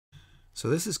So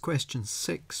this is question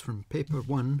 6 from paper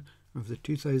 1 of the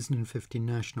 2015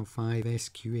 National 5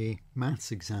 SQA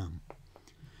maths exam.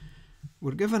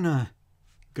 We're given a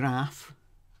graph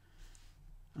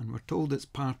and we're told it's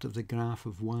part of the graph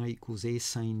of y equals a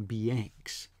sine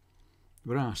bx.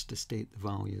 We're asked to state the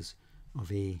values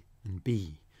of a and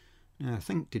b. Now I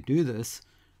think to do this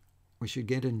we should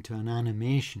get into an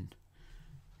animation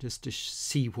just to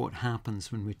see what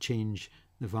happens when we change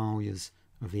the values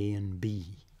of a and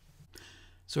b.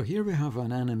 So here we have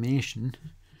an animation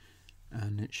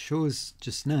and it shows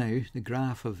just now the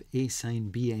graph of a sine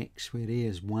bx where a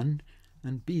is 1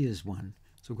 and b is 1.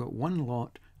 So we've got one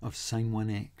lot of sine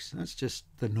 1x. That's just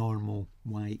the normal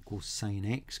y equals sine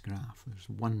x graph. There's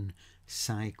one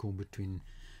cycle between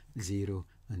 0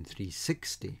 and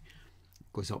 360.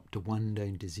 It goes up to 1,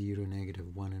 down to 0,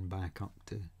 -1 and back up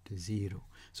to 0.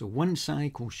 So one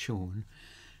cycle shown,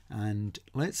 and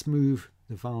let's move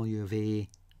the value of a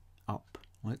up.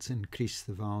 Let's increase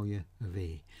the value of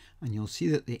a, and you'll see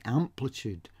that the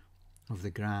amplitude of the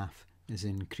graph is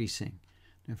increasing.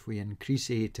 If we increase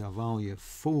a to a value of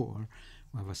 4,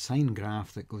 we have a sine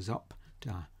graph that goes up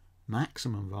to a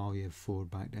maximum value of 4,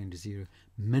 back down to 0,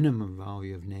 minimum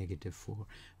value of -4.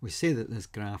 We say that this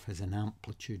graph has an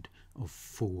amplitude of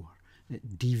 4.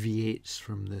 It deviates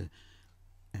from the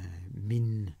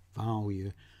mean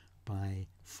value by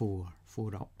 4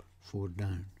 up, 4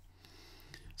 down.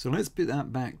 So let's put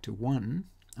that back to 1,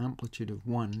 amplitude of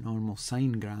 1, normal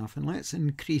sine graph, and let's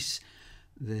increase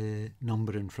the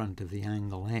number in front of the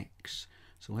angle x.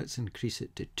 So let's increase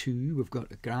it to 2. We've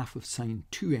got a graph of sine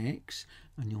 2x,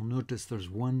 and you'll notice there's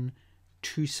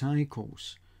 2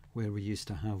 cycles where we used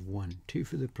to have 1. 2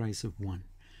 for the price of 1.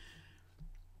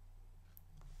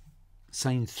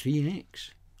 Sine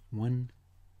 3x, 1,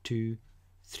 2,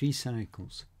 3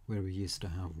 cycles where we used to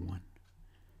have 1.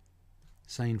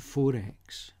 Sine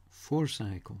 4x, 4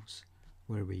 cycles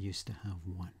where we used to have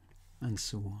 1, and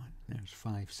so on. There's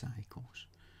 5 cycles.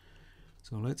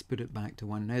 So let's put it back to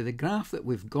 1. Now the graph that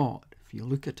we've got, if you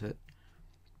look at it,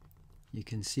 you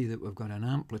can see that we've got an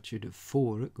amplitude of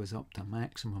 4. It goes up to a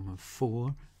maximum of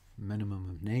 4, minimum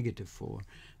of -4,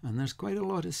 and there's quite a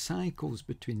lot of cycles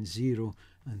between 0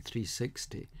 and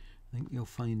 360. I think you'll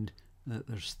find that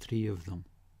there's 3 of them.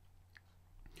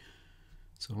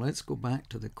 So let's go back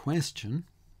to the question.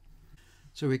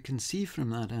 So we can see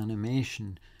from that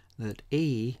animation that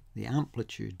a, the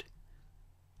amplitude,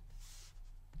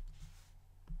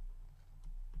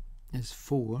 is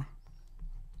 4,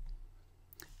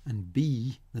 and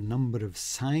b, the number of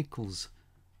cycles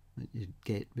that you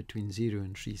get between 0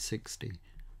 and 360,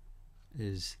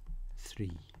 is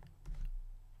 3.